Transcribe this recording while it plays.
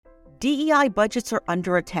DEI budgets are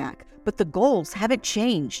under attack, but the goals haven't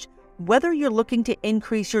changed. Whether you're looking to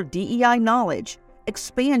increase your DEI knowledge,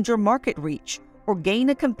 expand your market reach, or gain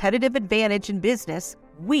a competitive advantage in business,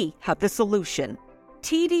 we have the solution.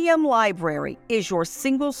 TDM Library is your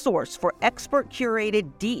single source for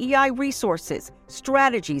expert-curated DEI resources,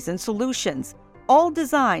 strategies, and solutions, all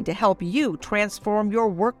designed to help you transform your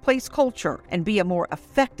workplace culture and be a more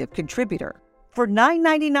effective contributor. For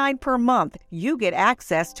 $9.99 per month, you get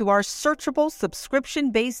access to our searchable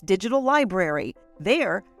subscription-based digital library.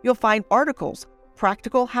 There, you'll find articles,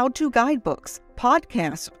 practical how-to guidebooks,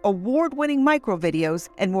 podcasts, award-winning microvideos,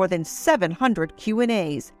 and more than 700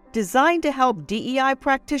 Q&As, designed to help DEI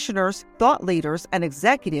practitioners, thought leaders, and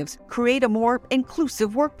executives create a more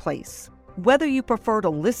inclusive workplace. Whether you prefer to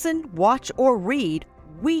listen, watch, or read,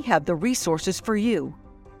 we have the resources for you.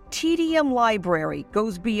 TDM Library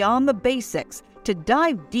goes beyond the basics to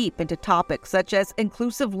dive deep into topics such as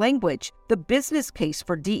inclusive language, the business case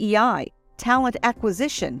for DEI, talent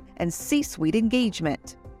acquisition, and C-suite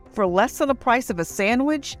engagement. For less than the price of a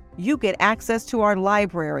sandwich, you get access to our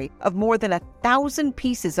library of more than 1,000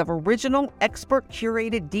 pieces of original,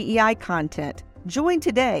 expert-curated DEI content. Join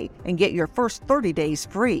today and get your first 30 days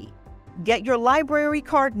free. Get your library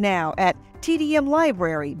card now at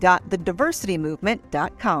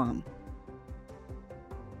tdmlibrary.thediversitymovement.com.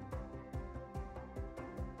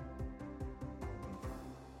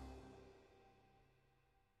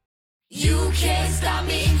 You can't stop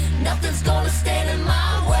me, nothing's gonna stand in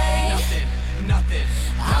my way. Nothing.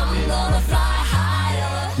 I'm gonna fly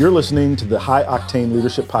higher. You're listening to the High Octane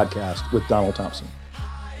Leadership Podcast with Donald Thompson.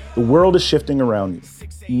 The world is shifting around you.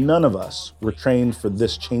 None of us were trained for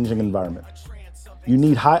this changing environment. You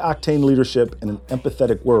need high octane leadership in an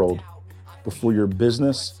empathetic world before your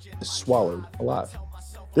business is swallowed alive.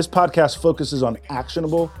 This podcast focuses on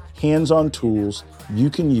actionable, hands-on tools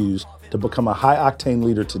you can use to become a high-octane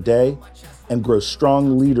leader today and grow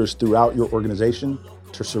strong leaders throughout your organization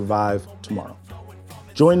to survive tomorrow.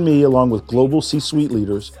 Join me along with global C-suite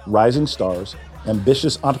leaders, rising stars,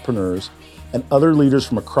 ambitious entrepreneurs, and other leaders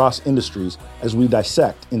from across industries as we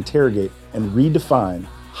dissect, interrogate, and redefine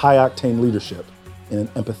high-octane leadership in an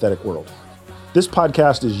empathetic world. This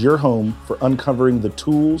podcast is your home for uncovering the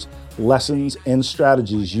tools, lessons, and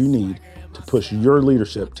strategies you need to push your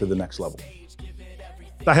leadership to the next level.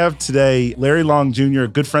 I have today Larry Long Jr., a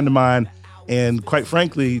good friend of mine, and quite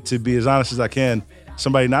frankly, to be as honest as I can,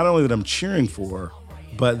 somebody not only that I'm cheering for,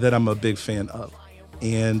 but that I'm a big fan of.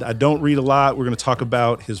 And I don't read a lot. We're going to talk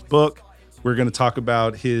about his book. We're going to talk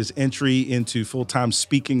about his entry into full-time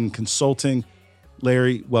speaking and consulting.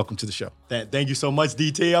 Larry, welcome to the show. Thank you so much,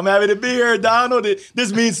 DT. I'm happy to be here, Donald.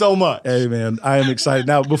 This means so much. Hey, man, I am excited.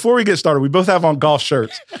 Now, before we get started, we both have on golf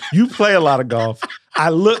shirts. You play a lot of golf. I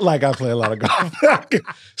look like I play a lot of golf.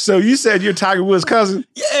 So you said you're Tiger Woods' cousin?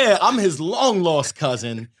 Yeah, I'm his long-lost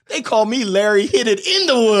cousin. They call me Larry Hit It in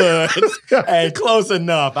the Woods. Hey, close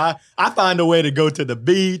enough. I find a way to go to the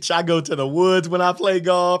beach. I go to the woods when I play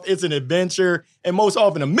golf. It's an adventure, and most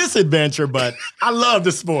often a misadventure, but I love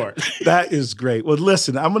the sport. That is great. Well,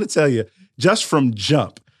 listen, I'm going to tell you, just from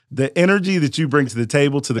jump, the energy that you bring to the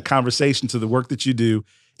table, to the conversation, to the work that you do,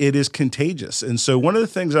 it is contagious. And so one of the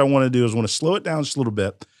things I want to do is I want to slow it down just a little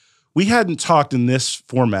bit. We hadn't talked in this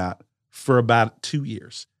format for about 2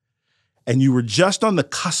 years. And you were just on the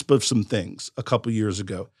cusp of some things a couple years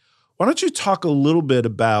ago. Why don't you talk a little bit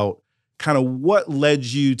about kind of what led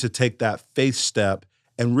you to take that faith step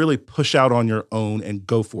and really push out on your own and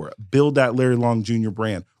go for it? Build that Larry Long Jr.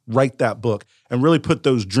 brand, write that book, and really put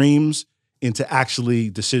those dreams into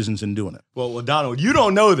actually decisions and doing it. Well, Donald, you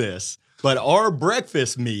don't know this, but our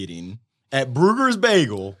breakfast meeting at Brugger's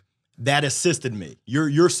Bagel, that assisted me.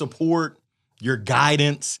 Your support, your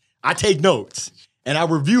guidance. I take notes. And I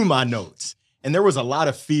review my notes. And there was a lot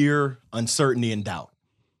of fear, uncertainty, and doubt.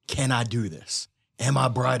 Can I do this? Am I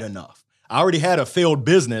bright enough? I already had a failed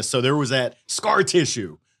business, so there was that scar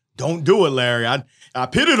tissue. Don't do it, Larry. I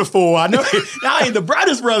pity the fool. I know I ain't the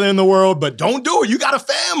brightest brother in the world, but don't do it. You got a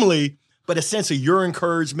family. But a sense of your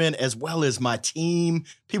encouragement as well as my team,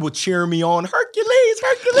 people cheering me on, Hercules,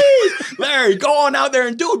 Larry, go on out there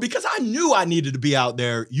and do it, because I knew I needed to be out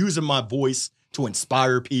there using my voice to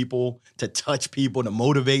inspire people, to touch people, to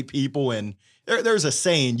motivate people. And there's a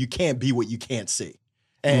saying, you can't be what you can't see.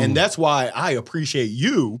 And that's why I appreciate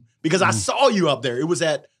you, because I saw you up there. It was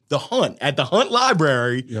at the Hunt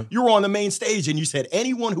Library. Yep. You were on the main stage and you said,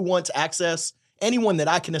 anyone who wants access, anyone that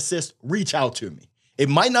I can assist, reach out to me. It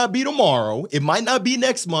might not be tomorrow. It might not be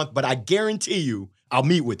next month, but I guarantee you I'll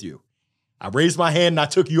meet with you. I raised my hand and I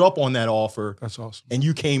took you up on that offer. That's awesome. And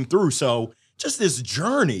you came through. So just this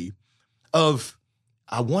journey of,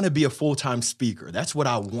 I want to be a full-time speaker. That's what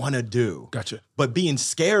I want to do. Gotcha. But being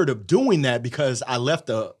scared of doing that because I left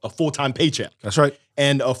a full-time paycheck. That's right.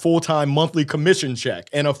 And a full-time monthly commission check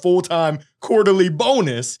and a full-time quarterly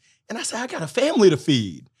bonus. And I said, I got a family to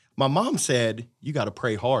feed. My mom said, you got to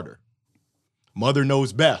pray harder. Mother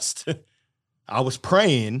knows best. I was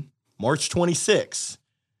praying March 26th,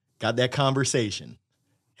 got that conversation.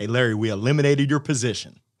 Hey, Larry, we eliminated your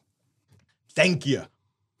position. Thank you.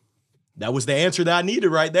 That was the answer that I needed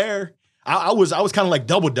right there. I was kind of like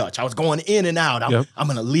double Dutch. I was going in and out. I'm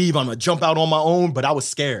going to leave. I'm going to jump out on my own, but I was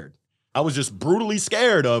scared. I was just brutally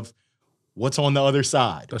scared of what's on the other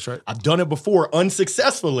side. That's right. I've done it before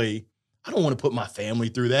unsuccessfully. I don't want to put my family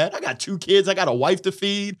through that. I got 2 kids. I got a wife to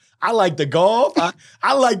feed. I like to golf.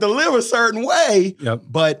 I like to live a certain way. Yep.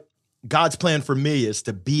 But God's plan for me is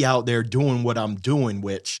to be out there doing what I'm doing,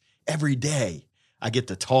 which every day I get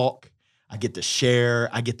to talk, I get to share,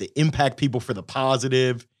 I get to impact people for the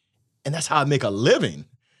positive, and that's how I make a living.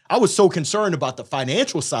 I was so concerned about the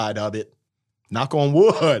financial side of it. Knock on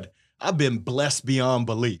wood, I've been blessed beyond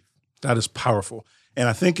belief. That is powerful. And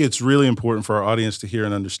I think it's really important for our audience to hear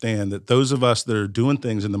and understand that those of us that are doing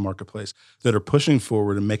things in the marketplace, that are pushing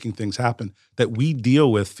forward and making things happen, that we deal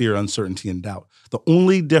with fear, uncertainty, and doubt. The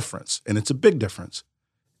only difference, and it's a big difference,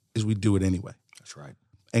 is we do it anyway. That's right.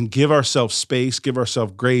 And give ourselves space, give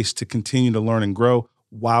ourselves grace to continue to learn and grow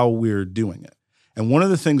while we're doing it. And one of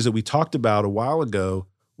the things that we talked about a while ago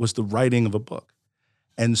was the writing of a book.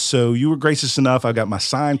 And so you were gracious enough, I got my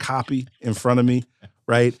signed copy in front of me,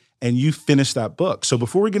 right? And you finished that book. So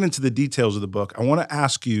before we get into the details of the book, I want to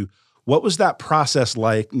ask you, what was that process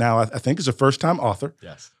like? Now, I think as a first-time author,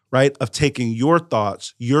 yes, right, of taking your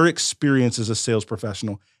thoughts, your experience as a sales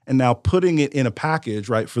professional, and now putting it in a package,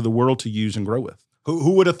 right, for the world to use and grow with.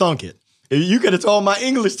 Who would have thunk it? If you could have told my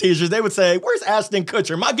English teachers, they would say, where's Ashton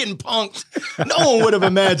Kutcher? Am I getting punked? No one would have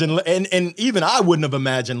imagined, and even I wouldn't have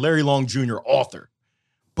imagined Larry Long Jr. author.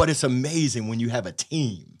 But it's amazing when you have a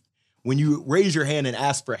team, when you raise your hand and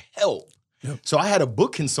ask for help. Yep. So I had a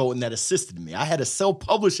book consultant that assisted me. I had a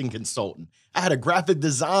self-publishing consultant. I had a graphic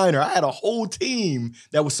designer. I had a whole team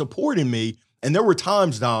that was supporting me. And there were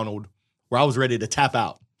times, Donald, where I was ready to tap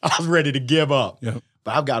out. I was ready to give up. Yep.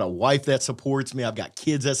 But I've got a wife that supports me. I've got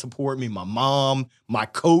kids that support me. My mom, my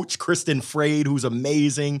coach, Kristen Frade, who's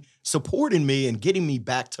amazing, supporting me and getting me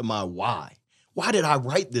back to my why. Why did I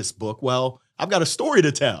write this book? Well, I've got a story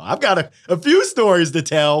to tell. I've got a few stories to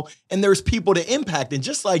tell, and there's people to impact. And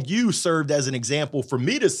just like you served as an example for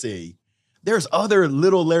me to see, there's other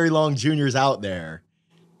little Larry Long Jr.'s out there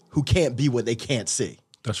who can't be what they can't see.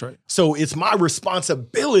 That's right. So it's my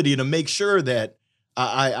responsibility to make sure that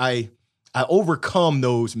I overcome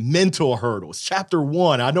those mental hurdles. Chapter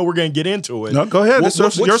 1, I know we're going to get into it. No, go ahead. It's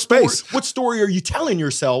your space. What story are you telling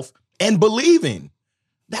yourself and believing?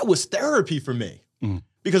 That was therapy for me.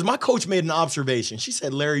 Because my coach made an observation. She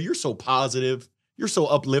said, Larry, you're so positive. You're so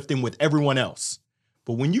uplifting with everyone else.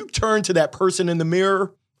 But when you turn to that person in the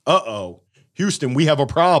mirror, Houston, we have a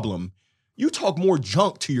problem. You talk more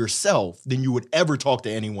junk to yourself than you would ever talk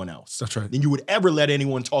to anyone else. That's right. Than you would ever let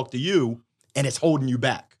anyone talk to you, and it's holding you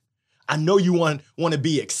back. I know you want to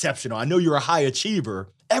be exceptional. I know you're a high achiever.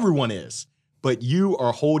 Everyone is. But you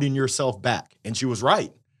are holding yourself back. And she was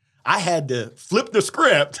right. I had to flip the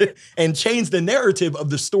script and change the narrative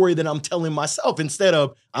of the story that I'm telling myself. Instead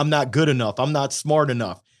of, I'm not good enough, I'm not smart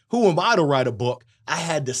enough. Who am I to write a book? I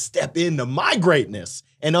had to step into my greatness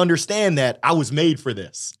and understand that I was made for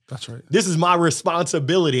this. That's right. This is my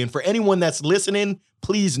responsibility. And for anyone that's listening,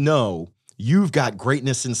 please know you've got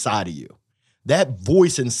greatness inside of you. That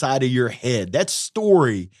voice inside of your head, that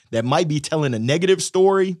story that might be telling a negative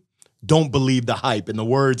story, don't believe the hype. In the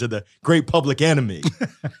words of the great Public Enemy,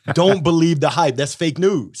 don't believe the hype. That's fake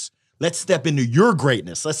news. Let's step into your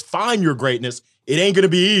greatness. Let's find your greatness. It ain't going to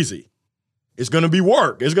be easy. It's going to be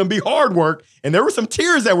work. It's going to be hard work. And there were some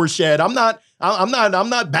tears that were shed. I'm not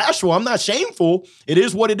bashful. I'm not shameful. It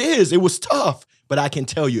is what it is. It was tough, but I can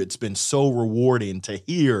tell you it's been so rewarding to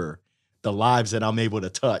hear the lives that I'm able to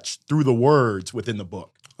touch through the words within the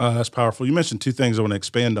book. That's powerful. You mentioned 2 things I want to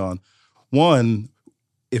expand on. One,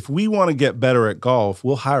 if we want to get better at golf,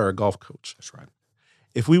 we'll hire a golf coach. That's right.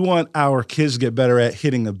 If we want our kids to get better at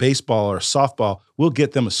hitting a baseball or a softball, we'll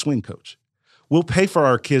get them a swing coach. We'll pay for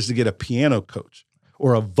our kids to get a piano coach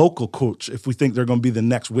or a vocal coach if we think they're going to be the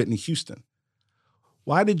next Whitney Houston.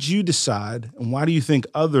 Why did you decide, and why do you think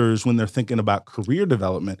others, when they're thinking about career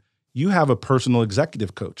development, you have a personal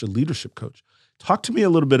executive coach, a leadership coach? Talk to me a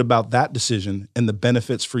little bit about that decision and the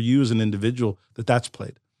benefits for you as an individual that's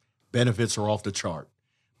played. Benefits are off the chart.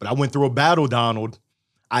 But I went through a battle, Donald.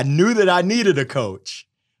 I knew that I needed a coach,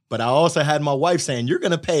 But I also had my wife saying, you're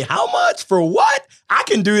going to pay how much for what? I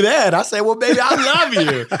can do that. I say, well, baby, I love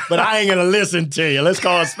you, but I ain't going to listen to you. Let's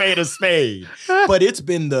call a spade a spade. But it's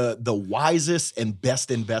been the wisest and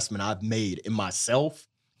best investment I've made in myself,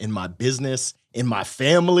 in my business, in my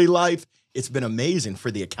family life. It's been amazing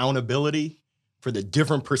for the accountability, for the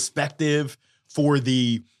different perspective, for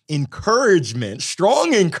the encouragement,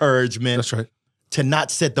 strong encouragement. That's right. To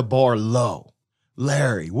not set the bar low.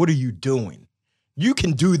 Larry, what are you doing? You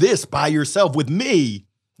can do this by yourself. With me,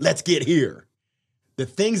 let's get here. The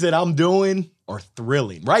things that I'm doing are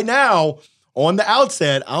thrilling. Right now, on the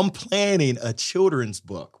outset, I'm planning a children's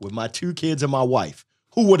book with my 2 kids and my wife.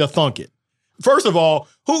 Who would have thunk it? First of all,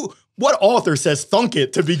 what author says thunk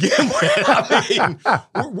it to begin with? I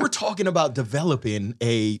mean, we're talking about developing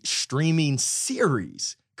a streaming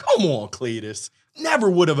series. Come on, Cletus.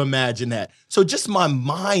 Never would have imagined that. So just my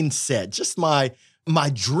mindset, just my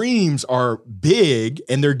dreams are big,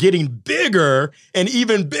 and they're getting bigger and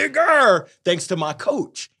even bigger thanks to my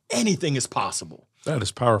coach. Anything is possible. That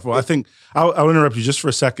is powerful. I think I'll interrupt you just for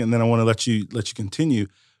a second, and then I want to let you continue,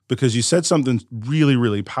 because you said something really,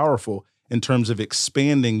 really powerful in terms of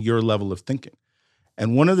expanding your level of thinking.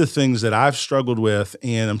 And one of the things that I've struggled with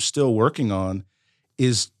and I'm still working on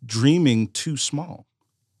is dreaming too small.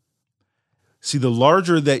 See, the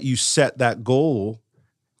larger that you set that goal,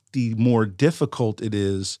 the more difficult it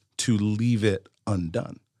is to leave it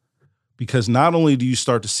undone. Because not only do you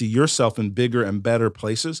start to see yourself in bigger and better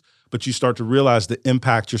places, but you start to realize the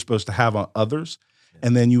impact you're supposed to have on others.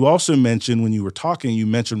 And then you also mentioned, when you were talking, you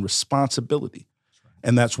mentioned responsibility.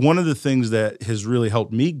 And that's one of the things that has really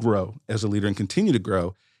helped me grow as a leader and continue to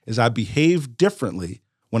grow, is I behave differently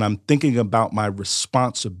when I'm thinking about my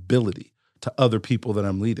responsibility to other people that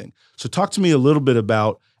I'm leading. So talk to me a little bit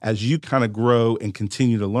about, as you kind of grow and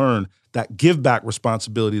continue to learn, that give back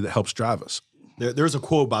responsibility that helps drive us. There's a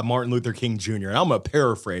quote by Martin Luther King Jr., and I'm going to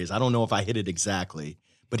paraphrase. I don't know if I hit it exactly,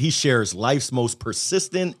 but he shares, life's most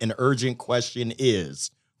persistent and urgent question is,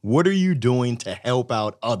 what are you doing to help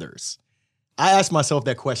out others? I ask myself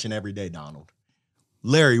that question every day, Donald.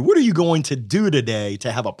 Larry, what are you going to do today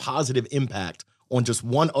to have a positive impact on just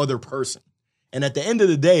one other person? And at the end of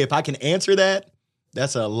the day, if I can answer that,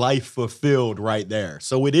 that's a life fulfilled right there.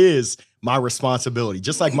 So it is my responsibility.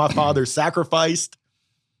 Just like my father sacrificed,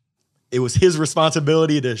 it was his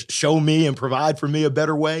responsibility to show me and provide for me a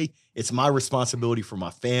better way. It's my responsibility for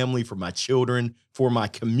my family, for my children, for my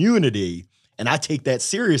community. And I take that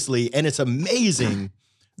seriously. And it's amazing.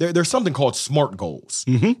 There's something called SMART goals.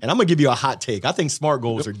 Mm-hmm. And I'm going to give you a hot take. I think SMART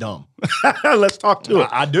goals are dumb. Let's talk to it.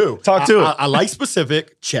 I do. Talk to it. I like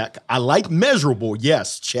specific, check. I like measurable,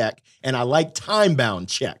 yes, check. And I like time-bound,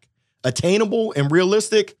 check. Attainable and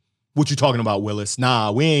realistic, what you talking about, Willis?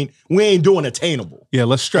 Nah, we ain't doing attainable. Yeah,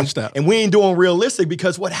 let's stretch that. And we ain't doing realistic,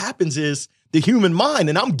 because what happens is the human mind,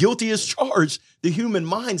 and I'm guilty as charged, the human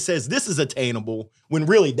mind says this is attainable when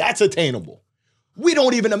really that's attainable. We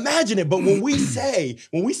don't even imagine it. But when we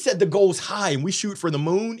set the goals high and we shoot for the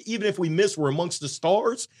moon, even if we miss, we're amongst the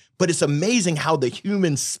stars. But it's amazing how the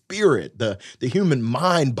human spirit, the human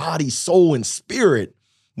mind, body, soul, and spirit,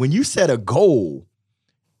 when you set a goal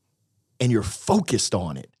and you're focused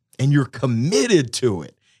on it and you're committed to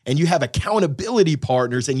it and you have accountability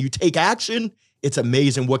partners and you take action, it's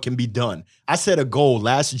amazing what can be done. I set a goal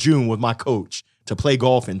last June with my coach to play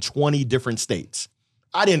golf in 20 different states.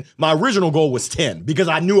 My original goal was 10 because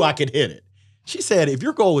I knew I could hit it. She said, if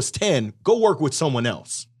your goal is 10, go work with someone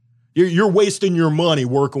else. You're wasting your money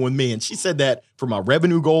working with me. And she said that for my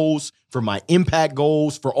revenue goals, for my impact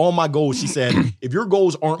goals, for all my goals. She said, if your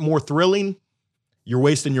goals aren't more thrilling, you're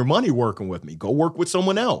wasting your money working with me. Go work with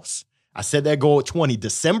someone else. I set that goal at 20,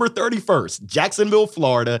 December 31st, Jacksonville,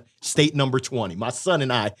 Florida, state number 20. My son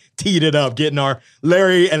and I teed it up, getting our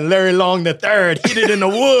Larry and Larry Long III hit it in the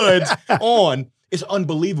woods on. It's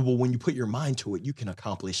unbelievable when you put your mind to it, you can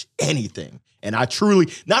accomplish anything. And I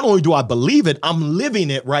truly, not only do I believe it, I'm living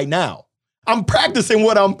it right now. I'm practicing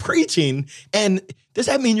what I'm preaching. And does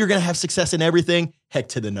that mean you're going to have success in everything? Heck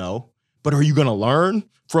to the no. But are you going to learn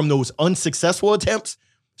from those unsuccessful attempts?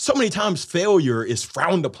 So many times failure is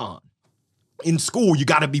frowned upon. In school, you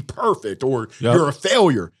got to be perfect or you're a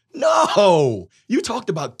failure. No, you talked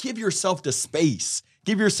about give yourself the space.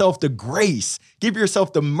 Give yourself the grace, give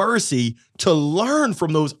yourself the mercy to learn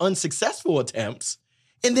from those unsuccessful attempts,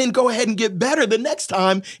 and then go ahead and get better the next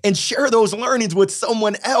time and share those learnings with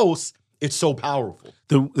someone else. It's so powerful.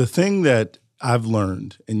 The thing that I've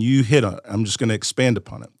learned, and you hit on it, I'm just going to expand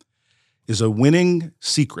upon it, is a winning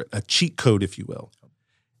secret, a cheat code, if you will,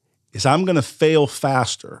 is I'm going to fail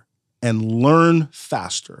faster and learn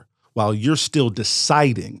faster while you're still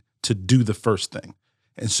deciding to do the first thing.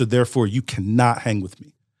 And so therefore you cannot hang with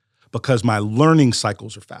me because my learning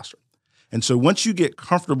cycles are faster. And so once you get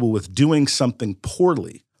comfortable with doing something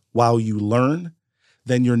poorly while you learn,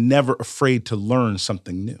 then you're never afraid to learn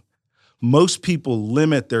something new. Most people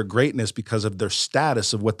limit their greatness because of their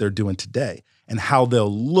status of what they're doing today and how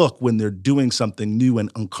they'll look when they're doing something new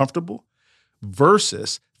and uncomfortable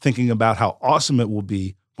versus thinking about how awesome it will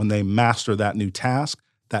be when they master that new task,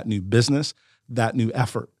 that new business, that new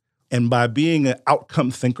effort. And by being an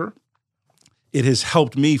outcome thinker, it has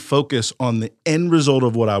helped me focus on the end result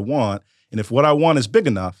of what I want. And if what I want is big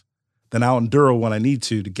enough, then I'll endure what I need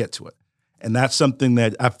to get to it. And that's something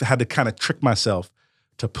that I've had to kind of trick myself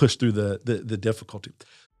to push through the difficulty.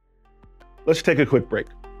 Let's take a quick break.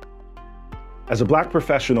 As a Black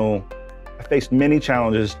professional, I faced many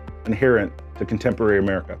challenges inherent to contemporary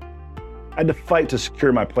America. I had to fight to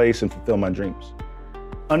secure my place and fulfill my dreams.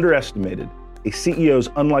 Underestimated, a CEO's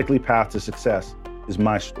unlikely path to success is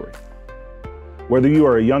my story. Whether you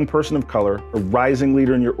are a young person of color, a rising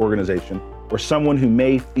leader in your organization, or someone who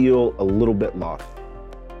may feel a little bit lost,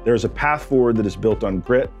 there is a path forward that is built on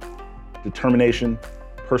grit, determination,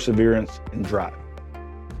 perseverance, and drive.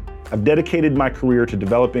 I've dedicated my career to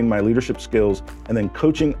developing my leadership skills and then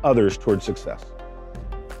coaching others towards success.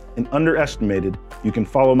 In Underestimated, you can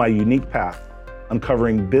follow my unique path,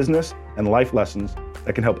 uncovering business and life lessons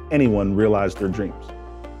that can help anyone realize their dreams.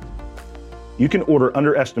 You can order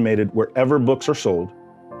Underestimated wherever books are sold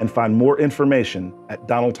and find more information at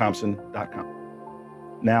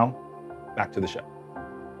donaldthompson.com. Now, back to the show.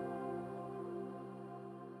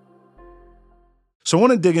 So I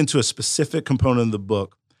want to dig into a specific component of the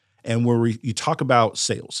book and where you talk about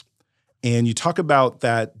sales. And you talk about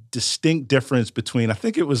that distinct difference between, I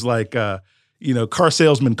think it was like, car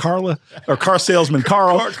salesman Carla or car salesman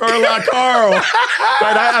Carl. Carla Carl.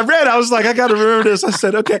 Right, I read, I was like, I got to remember this. I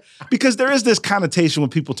said, okay, because there is this connotation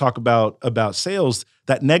when people talk about sales,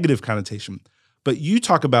 that negative connotation. But you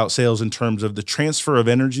talk about sales in terms of the transfer of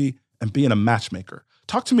energy and being a matchmaker.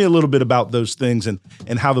 Talk to me a little bit about those things and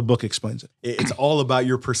how the book explains it. It's all about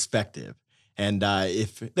your perspective. And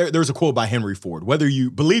if there's a quote by Henry Ford, whether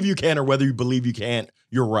you believe you can or whether you believe you can't,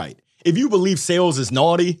 you're right. If you believe sales is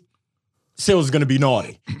naughty, sales is going to be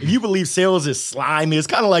naughty. If you believe sales is slimy, it's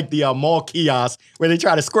kind of like the mall kiosk where they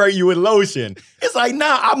try to squirt you with lotion. It's like,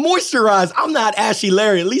 nah, I moisturize. I'm not ashy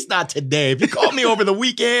Larry, at least not today. If you called me over the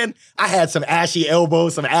weekend, I had some ashy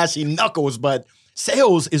elbows, some ashy knuckles, but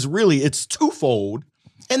sales is really, it's twofold.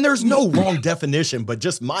 And there's no wrong definition, but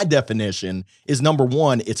just my definition is number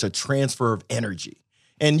one, it's a transfer of energy.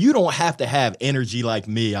 And you don't have to have energy like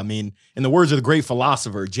me. I mean, in the words of the great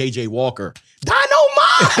philosopher, J.J. Walker,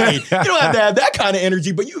 dynamite! You don't have to have that kind of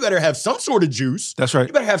energy, but you better have some sort of juice. That's right.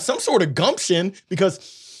 You better have some sort of gumption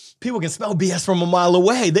because people can smell BS from a mile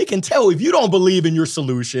away. They can tell if you don't believe in your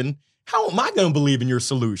solution, how am I going to believe in your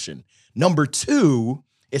solution? Number two,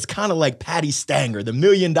 it's kind of like Patty Stanger, the $1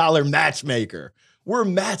 million matchmaker. We're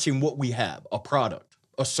matching what we have, a product,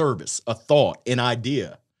 a service, a thought, an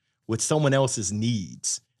idea, with someone else's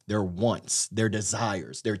needs, their wants, their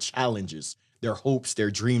desires, their challenges, their hopes,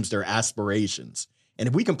 their dreams, their aspirations. And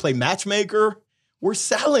if we can play matchmaker, we're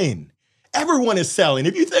selling. Everyone is selling.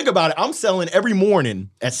 If you think about it, I'm selling every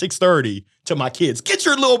morning at 6:30 to my kids. Get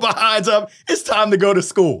your little behinds up. It's time to go to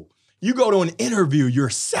school. You go to an interview, you're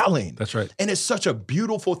selling. That's right. And it's such a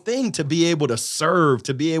beautiful thing to be able to serve,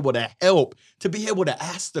 to be able to help, to be able to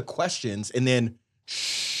ask the questions and then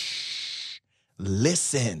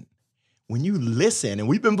listen. When you listen, and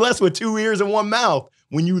we've been blessed with 2 ears and 1 mouth,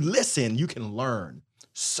 when you listen, you can learn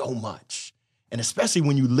so much. And especially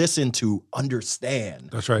when you listen to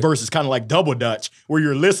understand. That's right. Versus kind of like double dutch, where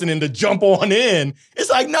you're listening to jump on in. It's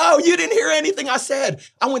like, no, you didn't hear anything I said.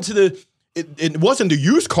 I went to it wasn't the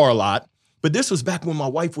used car lot, but this was back when my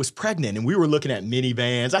wife was pregnant and we were looking at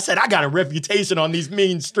minivans. I said, I got a reputation on these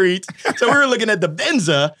mean streets. So we were looking at the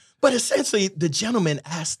Benza. But essentially, the gentleman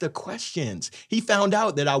asked the questions. He found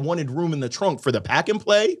out that I wanted room in the trunk for the pack and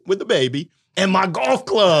play with the baby and my golf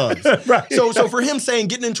clubs. Right. So for him saying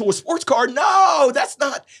getting into a sports car, no, that's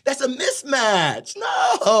a mismatch.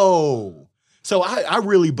 No. So I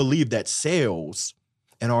really believe that sales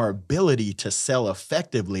and our ability to sell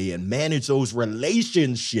effectively and manage those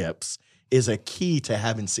relationships is a key to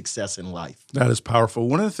having success in life. That is powerful.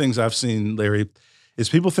 One of the things I've seen, Larry, is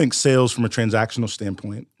people think sales from a transactional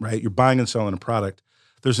standpoint, right? You're buying and selling a product.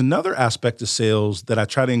 There's another aspect of sales that I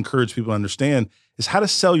try to encourage people to understand is how to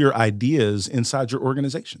sell your ideas inside your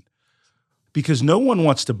organization. Because no one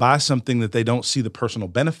wants to buy something that they don't see the personal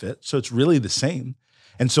benefit, so it's really the same.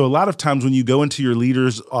 And so a lot of times when you go into your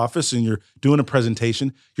leader's office and you're doing a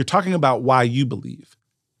presentation, you're talking about why you believe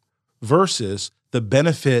versus the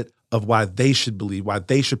benefit of why they should believe, why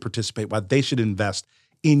they should participate, why they should invest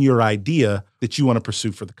in your idea that you want to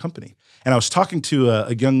pursue for the company. And I was talking to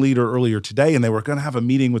a young leader earlier today, and they were going to have a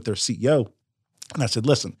meeting with their CEO. And I said,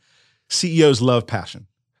 listen, CEOs love passion,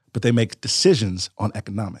 but they make decisions on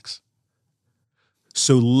economics.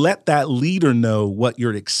 So let that leader know what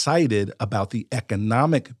you're excited about, the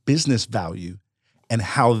economic business value, and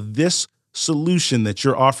how this solution that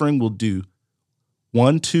you're offering will do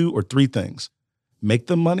 1, 2, or 3 things: make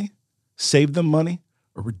them money, save them money,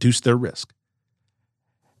 or reduce their risk.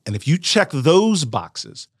 And if you check those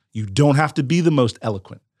boxes, you don't have to be the most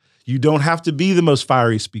eloquent. You don't have to be the most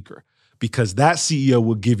fiery speaker, because that CEO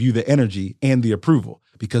will give you the energy and the approval.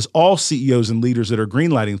 Because all CEOs and leaders that are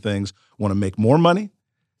greenlighting things want to make more money,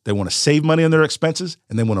 they want to save money on their expenses,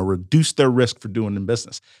 and they want to reduce their risk for doing in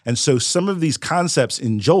business. And so some of these concepts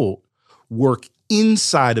in Jolt work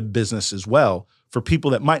inside a business as well for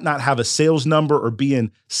people that might not have a sales number or be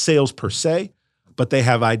in sales per se, but they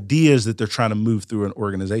have ideas that they're trying to move through an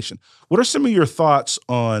organization. What are some of your thoughts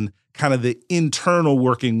on kind of the internal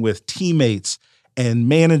working with teammates and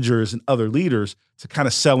managers and other leaders to kind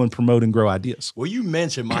of sell and promote and grow ideas? Well, you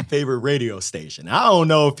mentioned my favorite radio station. I don't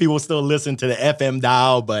know if people still listen to the FM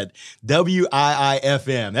dial, but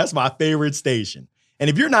WIIFM, that's my favorite station. And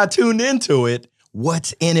if you're not tuned into it,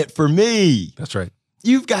 what's in it for me? That's right.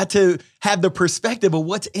 You've got to have the perspective of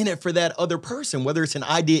what's in it for that other person, whether it's an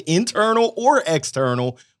idea internal or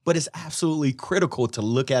external, but it's absolutely critical to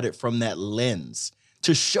look at it from that lens,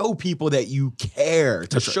 to show people that you care,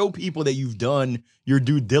 to show people that you've done your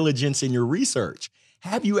due diligence in your research.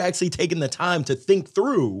 Have you actually taken the time to think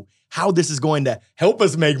through how this is going to help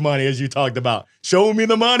us make money, as you talked about? Show me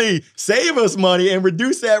the money, save us money, and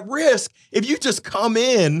reduce that risk. If you just come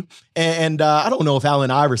in and I don't know if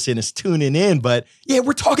Allen Iverson is tuning in, but yeah,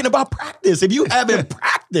 we're talking about practice. If you haven't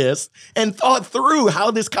practiced and thought through how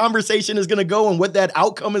this conversation is going to go and what that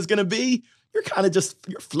outcome is going to be, you're kind of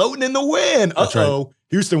you're floating in the wind. Uh-oh, right.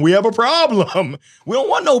 Houston, we have a problem. We don't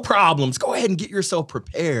want no problems. Go ahead and get yourself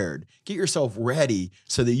prepared. Get yourself ready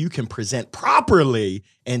so that you can present properly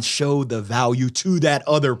and show the value to that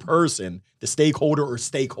other person, the stakeholder or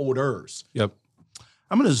stakeholders. Yep.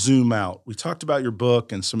 I'm going to zoom out. We talked about your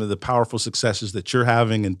book and some of the powerful successes that you're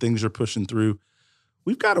having and things you're pushing through.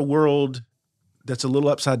 We've got a world that's a little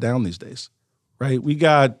upside down these days, right? We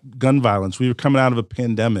got gun violence. We were coming out of a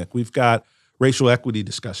pandemic. We've got racial equity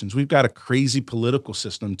discussions. We've got a crazy political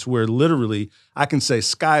system to where literally I can say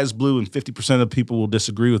sky is blue and 50% of people will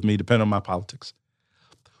disagree with me depending on my politics.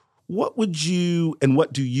 What would you and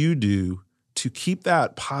what do you do to keep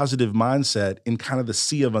that positive mindset in kind of the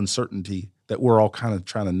sea of uncertainty that we're all kind of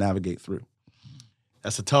trying to navigate through?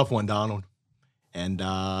 That's a tough one, Donald. And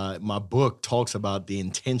my book talks about the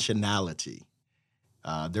intentionality.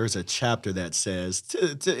 There's a chapter that says,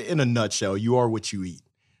 in a nutshell, you are what you eat,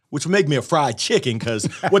 which would make me a fried chicken because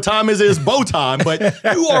what time is it? It's bow time, but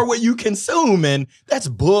you are what you consume. And that's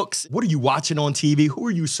books. What are you watching on TV? Who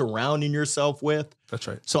are you surrounding yourself with? That's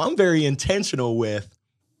right. So I'm very intentional with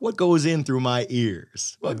what goes in through my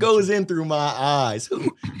ears, what goes in through my eyes,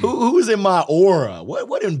 who's in my aura,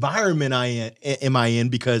 what environment am I in,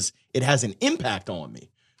 because it has an impact on me.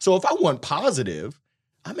 So if I want positive,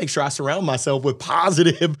 I make sure I surround myself with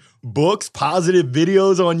positive books, positive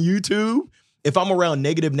videos on YouTube. If I'm around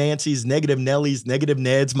negative Nancy's, negative Nellies, negative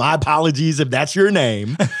Neds, my apologies if that's your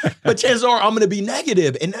name. But chances are I'm going to be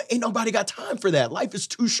negative, and ain't nobody got time for that. Life is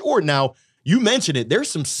too short. Now, you mentioned it. There's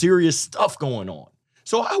some serious stuff going on.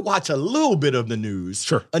 So I watch a little bit of the news,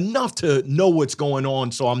 sure, enough to know what's going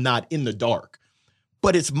on so I'm not in the dark.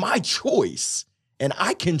 But it's my choice, and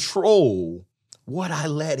I control what I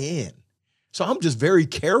let in. So I'm just very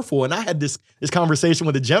careful. And I had this conversation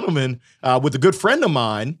with a gentleman, with a good friend of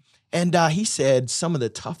mine, and he said some of the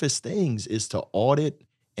toughest things is to audit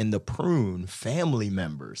and to prune family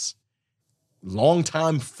members,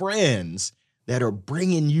 longtime friends that are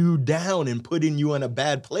bringing you down and putting you in a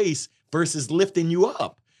bad place versus lifting you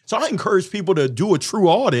up. So I encourage people to do a true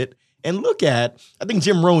audit and look at, I think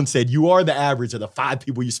Jim Rohn said, you are the average of the 5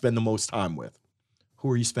 people you spend the most time with.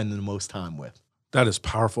 Who are you spending the most time with? That is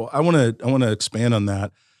powerful. I want to expand on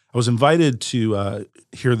that. I was invited to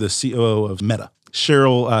hear the COO of Meta,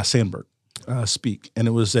 Sheryl Sandberg, speak. And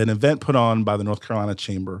it was an event put on by the North Carolina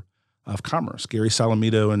Chamber of Commerce. Gary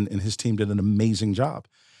Salamito and his team did an amazing job.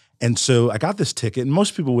 And so I got this ticket, and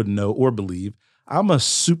most people wouldn't know or believe I'm a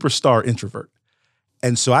superstar introvert.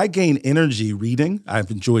 And so I gain energy reading.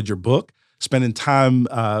 I've enjoyed your book, spending time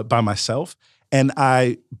by myself. And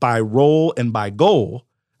by role and by goal,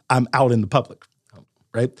 I'm out in the public,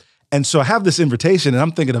 right? And so I have this invitation, and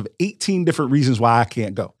I'm thinking of 18 different reasons why I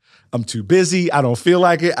can't go. I'm too busy. I don't feel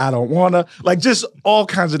like it. I don't want to. Like just all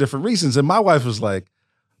kinds of different reasons. And my wife was like,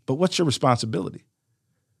 but what's your responsibility?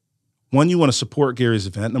 One, you want to support Gary's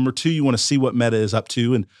event. Number two, you want to see what Meta is up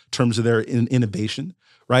to in terms of their innovation,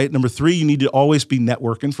 right? Number three, you need to always be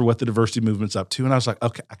networking for what the diversity movement's up to. And I was like,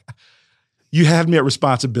 okay, you had me at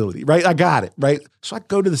responsibility, right? I got it, right? So I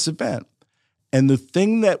go to this event. And the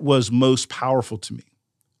thing that was most powerful to me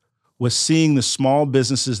was seeing the small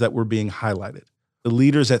businesses that were being highlighted, the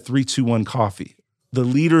leaders at 321 Coffee, the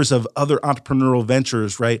leaders of other entrepreneurial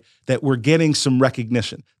ventures, right, that were getting some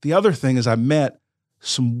recognition. The other thing is I met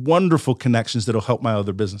some wonderful connections that'll help my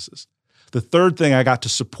other businesses. The third thing, I got to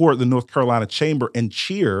support the North Carolina Chamber and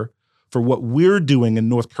cheer for what we're doing in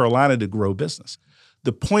North Carolina to grow business.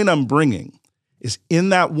 The point I'm bringing is in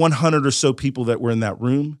that 100 or so people that were in that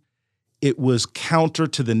room, it was counter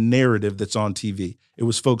to the narrative that's on TV. It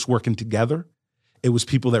was folks working together. It was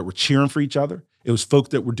people that were cheering for each other. It was folks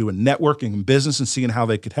that were doing networking and business and seeing how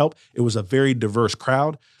they could help. It was a very diverse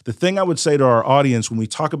crowd. The thing I would say to our audience when we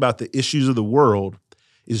talk about the issues of the world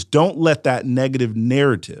is don't let that negative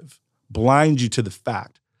narrative blind you to the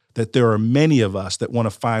fact that there are many of us that want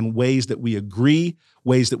to find ways that we agree,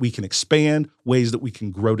 ways that we can expand, ways that we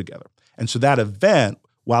can grow together. And so that event,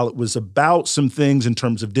 while it was about some things in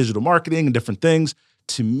terms of digital marketing and different things,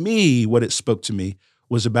 to me, what it spoke to me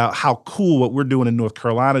was about how cool what we're doing in North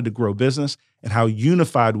Carolina to grow business and how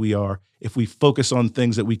unified we are if we focus on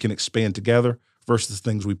things that we can expand together versus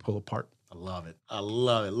things we pull apart. I love it. I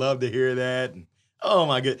love it. Love to hear that. And, oh,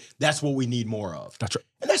 my God. That's what we need more of. That's right.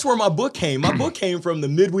 And that's where my book came. My book came from the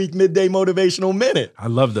midday motivational minute. I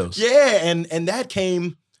love those. Yeah, and that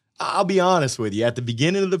came, I'll be honest with you, at the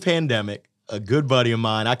beginning of the pandemic, a good buddy of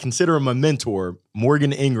mine, I consider him a mentor,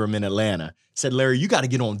 Morgan Ingram in Atlanta, said, Larry, you got to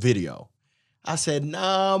get on video. I said,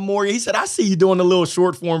 nah, Morgan. He said, I see you doing a little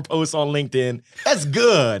short form post on LinkedIn. That's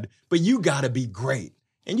good, but you got to be great,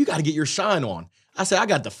 and you got to get your shine on. I said, I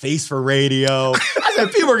got the face for radio. I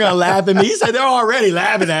said, people are going to laugh at me. He said, they're already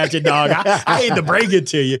laughing at you, dog. I hate to break it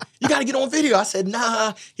to you. You got to get on video. I said,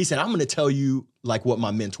 nah. He said, I'm going to tell you like what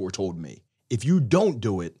my mentor told me. If you don't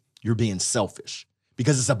do it, you're being selfish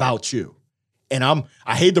because it's about you. And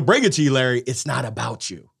I hate to break it to you, Larry, it's not about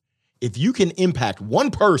you. If you can impact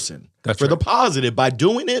one person for the positive by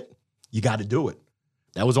doing it, you got to do it.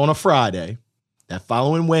 That was on a Friday. That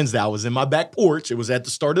following Wednesday, I was in my back porch. It was at the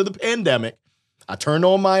start of the pandemic. I turned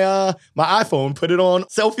on my iPhone, put it on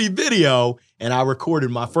selfie video, and I recorded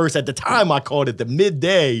my first, at the time I called it the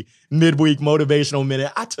midweek motivational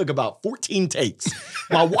minute. I took about 14 takes.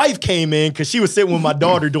 My wife came in because she was sitting with my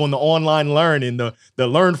daughter doing the online learning, the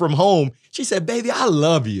learn from home. She said, baby, I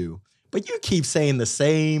love you, but you keep saying the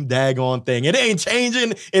same daggone thing. It ain't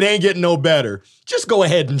changing. It ain't getting no better. Just go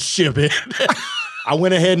ahead and ship it. I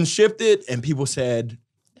went ahead and shipped it, and people said,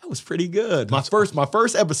 that was pretty good. My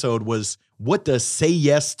first episode was, what does say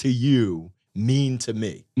yes to you mean to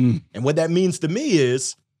me? And what that means to me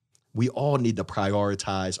is we all need to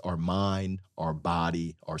prioritize our mind, our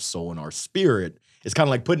body, our soul, and our spirit. It's kind of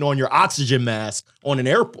like putting on your oxygen mask on an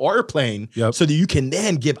airplane so that you can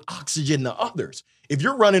then give oxygen to others. If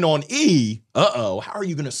you're running on E, how are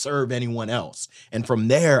you going to serve anyone else? And from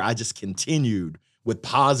there, I just continued with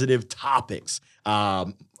positive topics.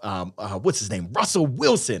 What's his name? Russell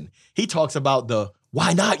Wilson. He talks about the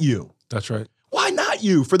why not you? That's right. Why not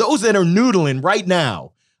you? For those that are noodling right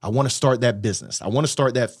now, I want to start that business. I want to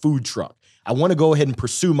start that food truck. I want to go ahead and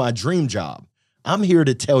pursue my dream job. I'm here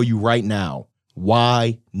to tell you right now,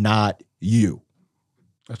 why not you?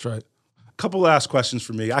 That's right. A couple last questions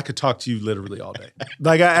for me. I could talk to you literally all day.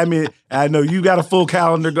 Like, I mean, I know you got a full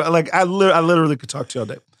calendar. Like, I literally could talk to you all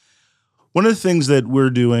day. One of the things that we're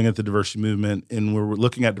doing at the diversity movement, and we're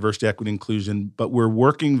looking at diversity, equity, inclusion, but we're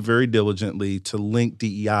working very diligently to link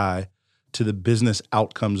DEI to the business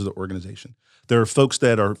outcomes of the organization. There are folks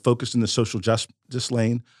that are focused in the social justice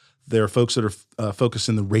lane. There are folks that are focused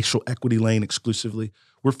in the racial equity lane exclusively.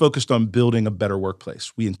 We're focused on building a better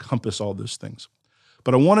workplace. We encompass all those things.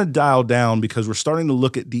 But I want to dial down because we're starting to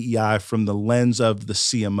look at DEI from the lens of the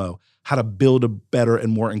CMO, how to build a better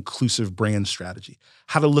and more inclusive brand strategy,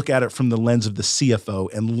 how to look at it from the lens of the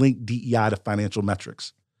CFO and link DEI to financial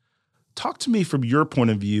metrics. Talk to me from your point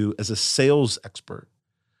of view as a sales expert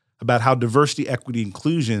about how diversity, equity,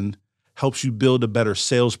 inclusion helps you build a better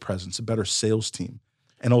sales presence, a better sales team,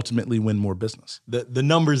 and ultimately win more business. The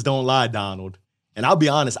numbers don't lie, Donald. And I'll be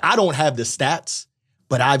honest, I don't have the stats,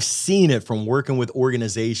 but I've seen it from working with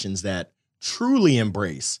organizations that truly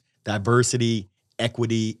embrace diversity,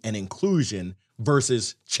 equity, and inclusion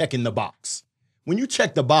versus checking the box. When you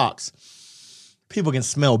check the box, people can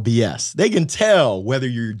smell BS. They can tell whether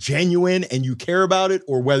you're genuine and you care about it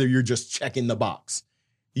or whether you're just checking the box.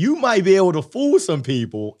 You might be able to fool some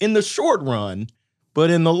people in the short run, but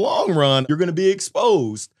in the long run, you're going to be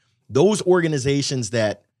exposed. Those organizations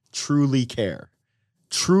that truly care,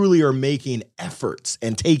 truly are making efforts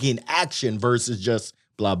and taking action versus just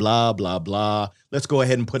blah, blah, blah, blah. Let's go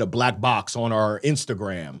ahead and put a black box on our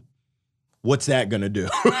Instagram. What's that going to do?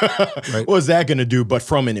 Right. What's that going to do? But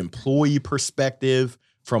from an employee perspective,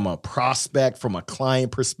 from a prospect, from a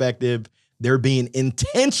client perspective, they're being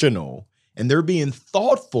intentional and they're being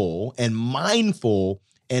thoughtful and mindful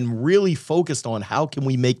and really focused on how can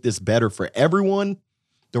we make this better for everyone.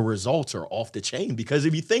 The results are off the chain because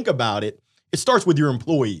if you think about it, it starts with your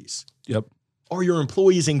employees. Yep. Are your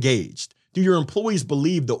employees engaged? Do your employees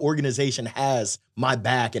believe the organization has my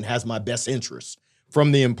back and has my best interests?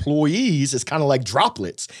 From the employees, it's kind of like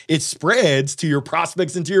droplets. It spreads to your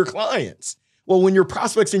prospects and to your clients. Well, when your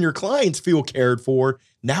prospects and your clients feel cared for,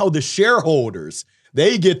 now the shareholders,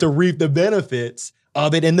 they get to reap the benefits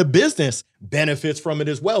of it and the business benefits from it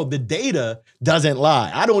as well. The data doesn't lie.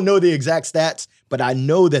 I don't know the exact stats, but I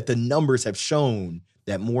know that the numbers have shown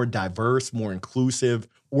that more diverse, more inclusive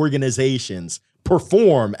organizations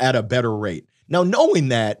perform at a better rate. Now, knowing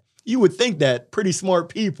that, you would think that pretty smart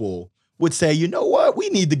people would say, you know what, we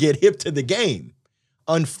need to get hip to the game.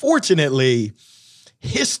 Unfortunately,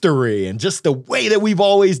 history and just the way that we've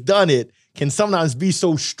always done it can sometimes be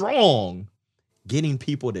so strong, getting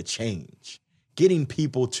people to change, getting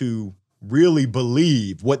people to really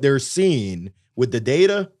believe what they're seeing with the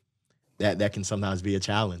data, that can sometimes be a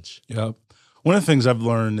challenge. Yeah. One of the things I've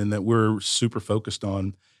learned and that we're super focused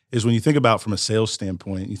on is when you think about from a sales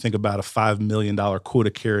standpoint, you think about a $5 million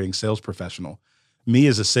quota carrying sales professional. Me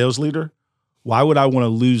as a sales leader, why would I want to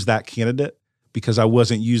lose that candidate because I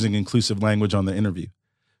wasn't using inclusive language on the interview?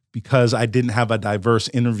 Because I didn't have a diverse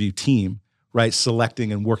interview team, right,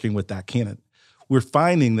 selecting and working with that candidate. We're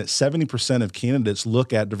finding that 70% of candidates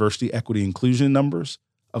look at diversity, equity, inclusion numbers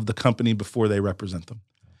of the company before they represent them.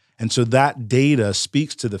 And so that data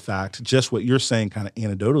speaks to the fact, just what you're saying kind of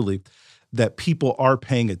anecdotally, that people are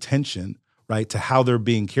paying attention, right, to how they're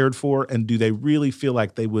being cared for and do they really feel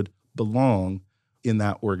like they would belong in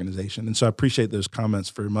that organization. And so I appreciate those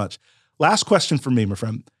comments very much. Last question for me, my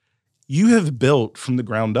friend. You have built from the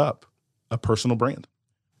ground up a personal brand.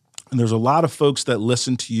 And there's a lot of folks that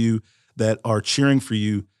listen to you that are cheering for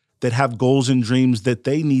you that have goals and dreams that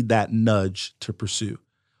they need that nudge to pursue.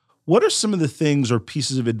 What are some of the things or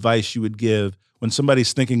pieces of advice you would give when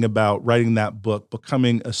somebody's thinking about writing that book,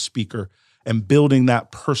 becoming a speaker, and building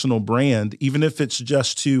that personal brand, even if it's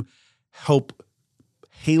just to help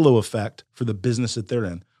halo effect for the business that they're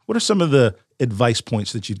in? What are some of the advice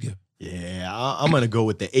points that you'd give? Yeah, I'm going to go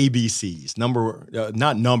with the ABCs.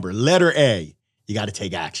 Letter A, you got to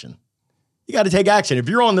take action. You got to take action. If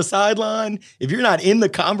you're on the sideline, if you're not in the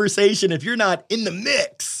conversation, if you're not in the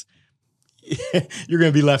mix, you're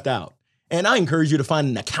going to be left out. And I encourage you to find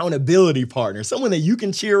an accountability partner, someone that you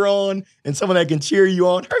can cheer on and someone that can cheer you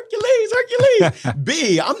on. Hercules.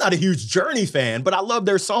 B, I'm not a huge Journey fan, but I love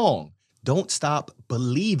their song. Don't stop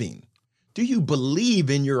believing. Do you believe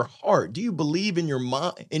in your heart? Do you believe in your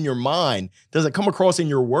mind? Does it come across in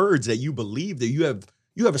your words that you believe that you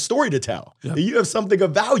have a story to tell, that you have something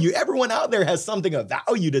of value? Everyone out there has something of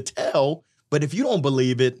value to tell, but if you don't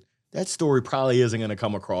believe it, that story probably isn't going to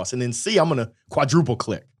come across. And then C, I'm going to quadruple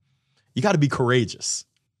click. You got to be courageous.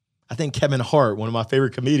 I think Kevin Hart, one of my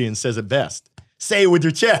favorite comedians, says it best. Say it with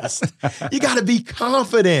your chest. You got to be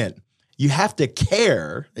confident. You have to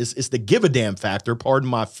care. It's the give a damn factor, pardon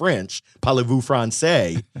my French, parlez-vous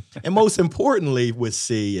français. And most importantly with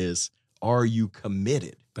C is, are you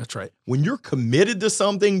committed? That's right. When you're committed to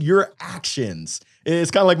something, your actions,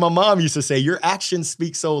 it's kind of like my mom used to say, your actions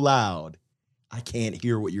speak so loud, I can't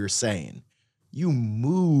hear what you're saying. You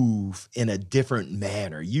move in a different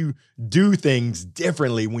manner. You do things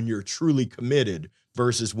differently when you're truly committed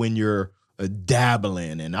versus when you're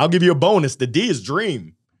dabbling. And I'll give you a bonus. The D is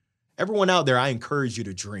dream. Everyone out there, I encourage you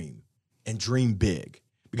to dream and dream big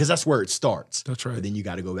because that's where it starts. That's right. But then you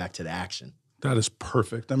got to go back to the action. That is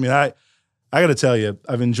perfect. I mean, I got to tell you,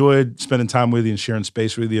 I've enjoyed spending time with you and sharing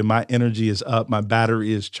space with you. My energy is up. My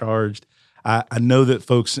battery is charged. I know that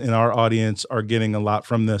folks in our audience are getting a lot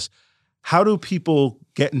from this. How do people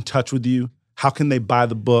get in touch with you? How can they buy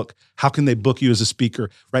the book? How can they book you as a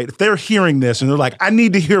speaker, right? If they're hearing this and they're like, I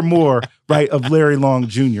need to hear more, right, of Larry Long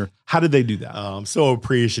Jr., how did they do that? I'm so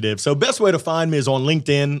appreciative. So best way to find me is on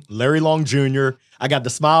LinkedIn, Larry Long Jr. I got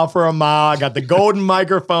the smile for a mile. I got the golden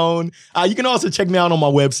microphone. You can also check me out on my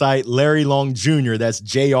website, Larry Long Jr. That's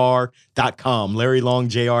jr.com,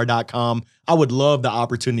 LarryLongJR.com. I would love the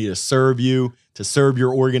opportunity to serve you, to serve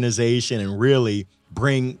your organization, and really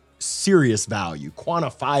bring serious value,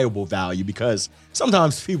 quantifiable value, because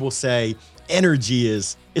sometimes people say energy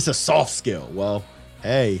it's a soft skill. Well,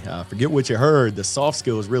 hey, forget what you heard. The soft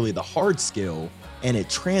skill is really the hard skill, and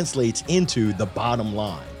it translates into the bottom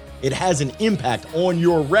line. It has an impact on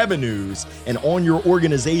your revenues and on your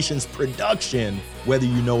organization's production, whether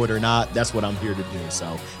you know it or not. That's what I'm here to do. So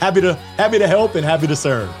happy to help and happy to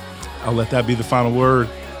serve. I'll let that be the final word.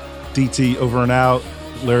 DT over and out.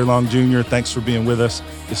 Larry Long Jr., thanks for being with us.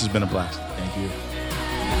 This has been a blast. Thank you.